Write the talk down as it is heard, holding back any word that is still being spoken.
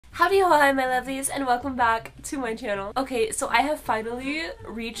Howdy hi my lovelies and welcome back to my channel. Okay, so I have finally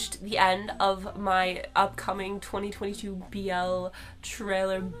reached the end of my upcoming 2022 BL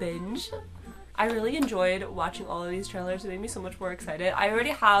trailer binge. I really enjoyed watching all of these trailers. It made me so much more excited. I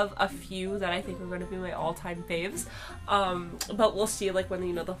already have a few that I think are going to be my all-time faves, but we'll see like when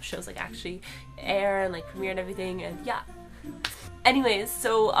the shows like actually air and like premiere and everything, and yeah. Anyways,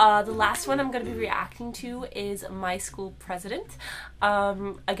 so the last one I'm going to be reacting to is My School President.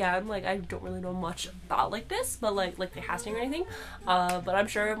 Again, like I don't really know much about like this, but like the casting or anything. But I'm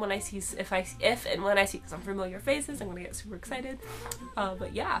sure when I see, if and when I see some familiar faces, I'm gonna get super excited.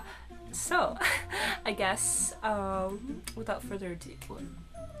 But yeah, so I guess without further ado,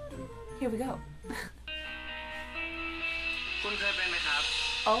 here we go. คุณเคยเป็นไหมครับ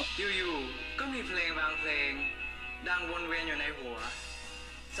Oh. อยู่ๆก็มีเพลงบางเพลงดังวนเวียนอยู่ในหัว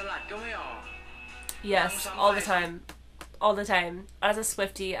สลัดก็ไม่ออก Yes, all the time. All the time. As a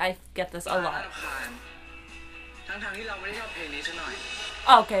Swiftie, I get this a lot. ทั้งที่เราไม่ได้ชอบเพลงนี้ซะหน่อย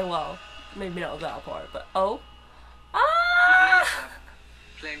Okay, well, maybe not that part, but oh.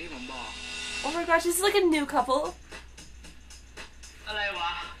 เพลงที่ผมบอก Oh my gosh, this is like a new couple. อะไรว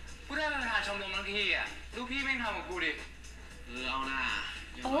ะกูได้เป็นประธานชมรมทั้งทีอ่ะลูกพี่แม่งทำกับกูดิเอาหน้า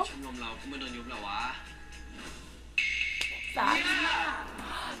อย่ามาชมรมเรากูไม่โดนยุบหรอวะ That.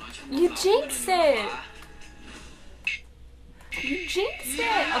 You jinxed it. You jinxed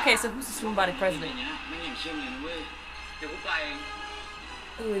it. Okay, so who's the student-body president?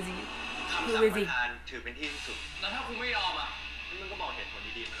 Who is he? Who is he? ถือเป็นที่สุดแล้วถ้ากูไม่ยอมอ่ะมึงก็บอกเหตุผล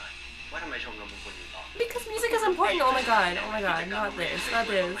ดีๆมาหน่อยว่าทำไมชมรมมึงควรอยู่ต่อ Because music is important. Oh my god. Oh my god. Not this. Not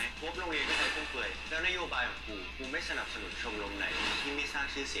this. พบโรงเรียนก็ใช้ฟุ่มเฟือยแล้วนโยบายของกูไม่สนับสนุนชมรมไหนที่ไม่สร้าง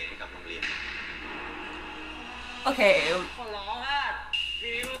ชื่อเสียงให้กับโรงเรียน Okay.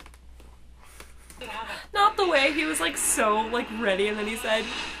 Not the way he was like so like ready and then he said,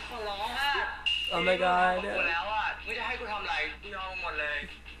 oh my god.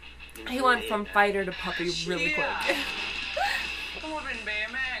 He went from fighter to puppy really quick.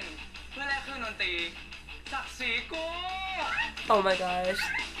 Oh my gosh.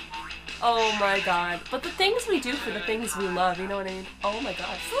 Oh my god. But the things we do for the things we love, you know what I mean? Oh my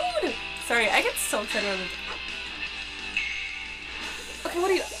god. Food! Sorry, I get so excited on this. Okay,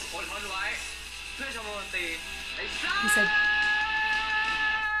 what are you... He said...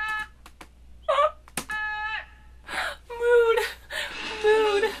 Mood!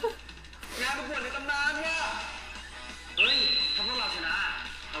 Mood! งานประกวดในตำนานว่ะเฮ้ยถ้าพวกเราชนะ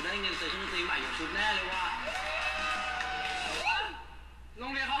เราได้เงินซื้อชุดดนตรีใหม่อยู่ชุดแน่เลยว่ะโร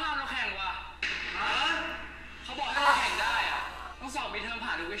งเรียนเขาห้ามเราแข่งว่ะเขาบอกให้เราแข่งได้อะต้องสอบมีเทอมผ่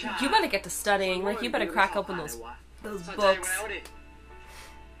านทุกวิชา You better get to studying, like you better crack open those books.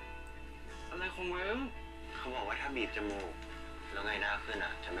 อะไรของมึงเขาบอกว่าถ้าบีบจมูกแล้วไงหน้าขึ้นอ่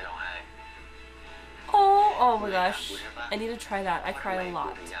ะจะไม่ร้องไห้ Oh my gosh. I need to try that. I cry a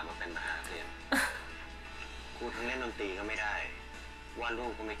lot. กูทั้งเล่นดนตรีก็ไม่ได้วาดรู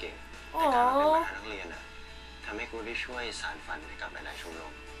ปก็ไม่เก่งแต่การเป็นประธานนักเรียนอ่ะทำให้กูได้ช่วยสานฝันให้กับหลายๆชมร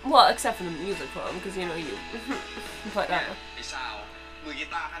ม Well, except for the music club, because you know you. But ไอ้สาวมือกี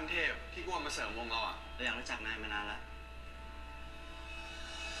ตาร์ขั้นเทพที่กูมาเสริมวงเราอ่ะเราอยากรู้จักนายมานานแล้ว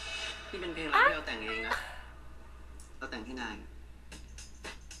นี่เป็นเพลงที่เราแต่งเองนะเราแต่งให้นาย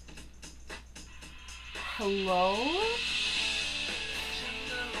Hello?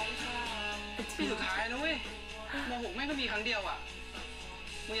 ปีสุดท้ายนะเว้ยม.6 แม่งก็มีครั้งเดียวอ่ะ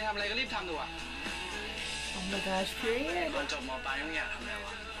มึงจะทำอะไรก็รีบทำดูอ่ะ Oh my gosh, period. ตอนจบม.ปลายมึงอยากทำอะไรว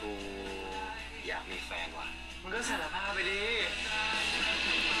ะกูอยากมีแฟนว่ะมึงก็สารภาพไปดิ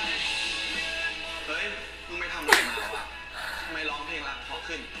เฮ้ยมึงไม่ทำอะไรมาวะทำไมร้องเพลงรักเพราะ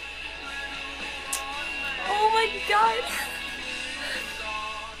ขึ้น Oh my god.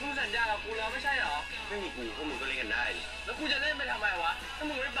 มึงสัญญากับกูแล้วไม่ใช่เหรอไม่มีกูพวกมึงก็เล่นกันได้แล้วกูจะเล่นไปทำไมวะถ้า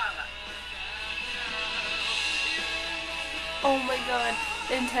มึงไม่ฟังอ่ะ Oh my god.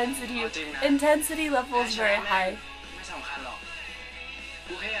 Intensity level is very high. ไม่สำคัญหรอก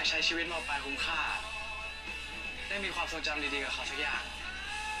กูแค่อยากใช้ชีวิตม.ปลายคุ้มค่าได้มีความทรงจำดีๆกับเขาสักอย่าง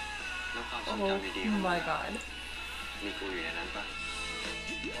แล้วความทรงจำดีๆ Oh my god. มีกูอยู่ในนั้นปะ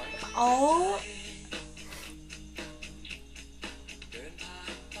Oh.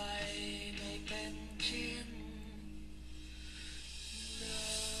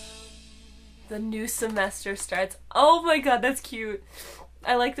 The new semester starts. Oh my god, that's cute.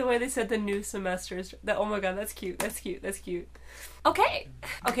 I like the way they said the new semester. Oh my god, that's cute. That's cute. That's cute. Okay.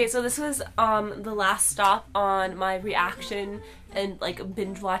 Okay, so this was the last stop on my reaction and like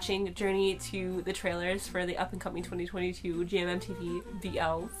binge watching journey to the trailers for the up and coming 2022 GMMTV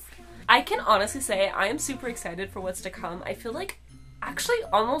BLs. I can honestly say I am super excited for what's to come. I feel like actually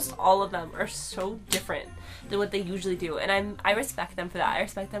almost all of them are so different than what they usually do, and I respect them for that. I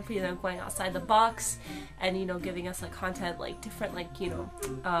respect them for, you know, going outside the box and, you know, giving us like content like different, like, you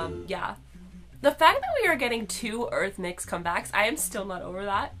know, yeah. The fact that we are getting 2 Earth Mix comebacks, I am still not over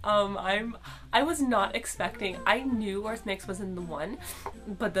that. I was not expecting, I knew Earth Mix was in the one,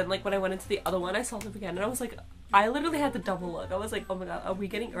 but then like when I went into the other one, I saw them again and I was like, I literally had the double look. I was like, oh my god, are we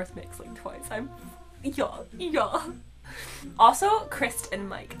getting Earth Mix like twice? Yeah. Also, Chris and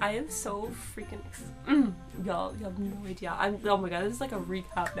Mike. I am so freaking y'all have no idea. Oh my god, this is like a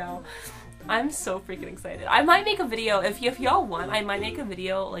recap now. I'm so freaking excited. I might make a video, if y'all want, I might make a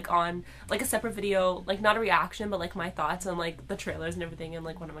video like on, like a separate video, like not a reaction, but like my thoughts on like the trailers and everything and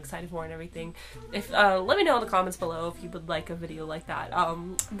like what I'm excited for and everything. If, let me know in the comments below if you would like a video like that.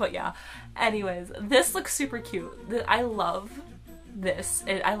 But yeah. Anyways, this looks super cute. I love this.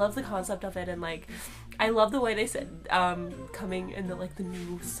 I love the concept of it, and like, I love the way they said coming into like the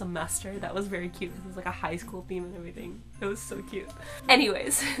new semester. That was very cute because it's like a high school theme and everything. It was so cute.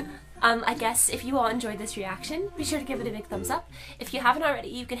 Anyways, I guess if you all enjoyed this reaction, be sure to give it a big thumbs up. If you haven't already,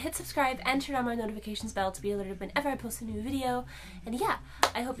 you can hit subscribe and turn on my notifications bell to be alerted whenever I post a new video. And yeah,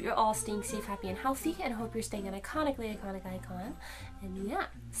 I hope you're all staying safe, happy, and healthy, and I hope you're staying an iconically iconic icon. And yeah,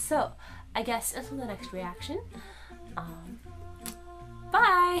 so I guess until the next reaction,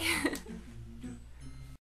 bye!